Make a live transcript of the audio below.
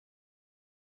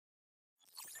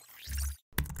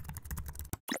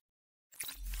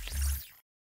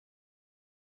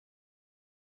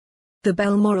The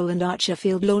Balmoral and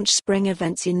Archerfield launch spring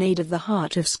events in aid of the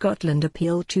Heart of Scotland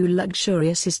appeal to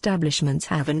luxurious establishments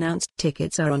have announced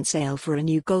tickets are on sale for a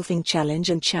new golfing challenge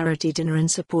and charity dinner in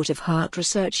support of Heart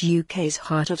Research UK's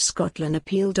Heart of Scotland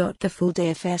appeal. The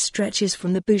full-day affair stretches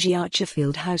from the bougie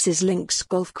Archerfield House's Links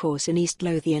Golf Course in East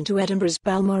Lothian to Edinburgh's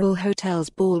Balmoral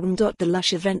Hotel's Ballroom. The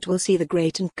lush event will see the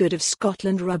great and good of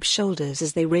Scotland rub shoulders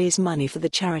as they raise money for the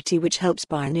charity which helps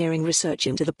pioneering research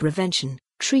into the prevention,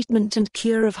 treatment and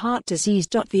cure of heart disease.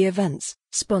 The events,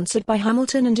 sponsored by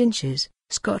Hamilton and Inches,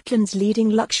 Scotland's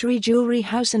leading luxury jewellery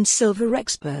house and silver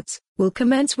experts, will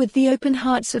commence with the Open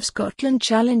Hearts of Scotland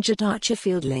Challenge at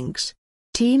Archerfield Links.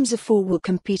 Teams of 4 will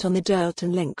compete on the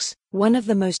Dirleton Links, one of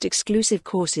the most exclusive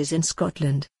courses in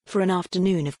Scotland, for an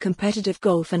afternoon of competitive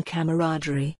golf and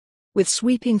camaraderie. With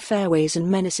sweeping fairways and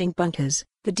menacing bunkers,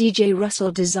 the DJ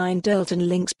Russell-designed Dirleton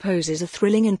Links poses a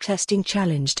thrilling and testing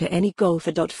challenge to any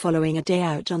golfer. Following a day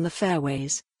out on the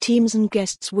fairways, teams and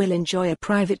guests will enjoy a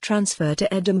private transfer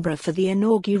to Edinburgh for the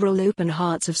inaugural Open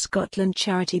Hearts of Scotland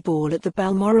charity ball at the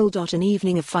Balmoral. An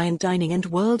evening of fine dining and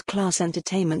world-class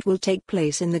entertainment will take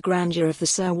place in the grandeur of the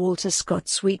Sir Walter Scott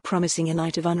Suite, promising a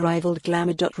night of unrivaled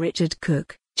glamour. Richard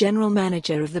Cook, general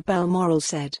manager of the Balmoral,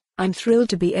 said, "I'm thrilled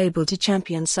to be able to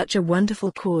champion such a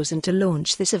wonderful cause and to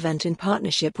launch this event in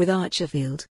partnership with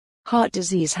Archerfield. Heart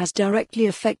disease has directly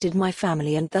affected my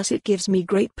family and thus it gives me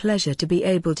great pleasure to be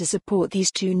able to support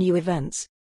these 2 new events.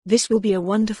 This will be a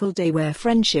wonderful day where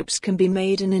friendships can be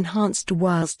made and enhanced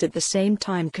whilst at the same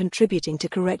time contributing to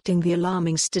correcting the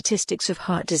alarming statistics of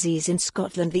heart disease in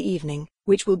Scotland." The evening,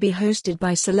 which will be hosted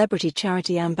by celebrity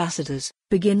charity ambassadors,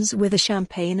 begins with a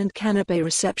champagne and canapé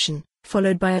reception,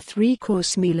 followed by a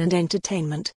 3-course meal and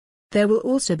entertainment. There will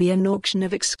also be an auction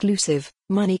of exclusive,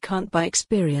 money-can't-buy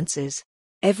experiences.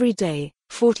 Every day,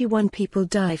 41 people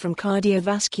die from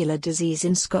cardiovascular disease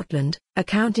in Scotland,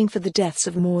 accounting for the deaths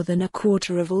of more than a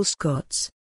quarter of all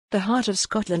Scots. The Heart of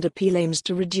Scotland appeal aims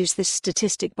to reduce this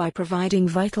statistic by providing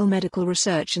vital medical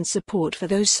research and support for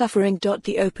those suffering.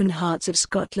 The Open Hearts of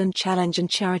Scotland Challenge and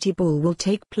Charity Ball will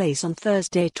take place on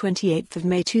Thursday, 28th of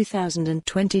May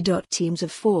 2020. Teams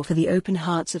of 4 for the Open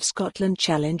Hearts of Scotland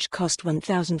Challenge cost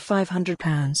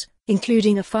 £1,500,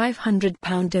 including a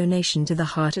 £500 donation to the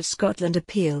Heart of Scotland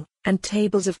appeal, and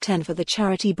tables of 10 for the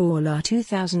charity ball are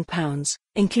 £2,000,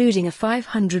 including a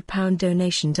 £500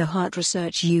 donation to Heart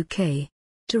Research UK.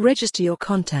 To register your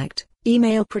contact,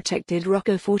 email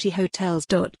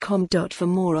protectedrocco40hotels.com. For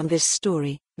more on this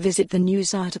story, visit the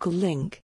news article link.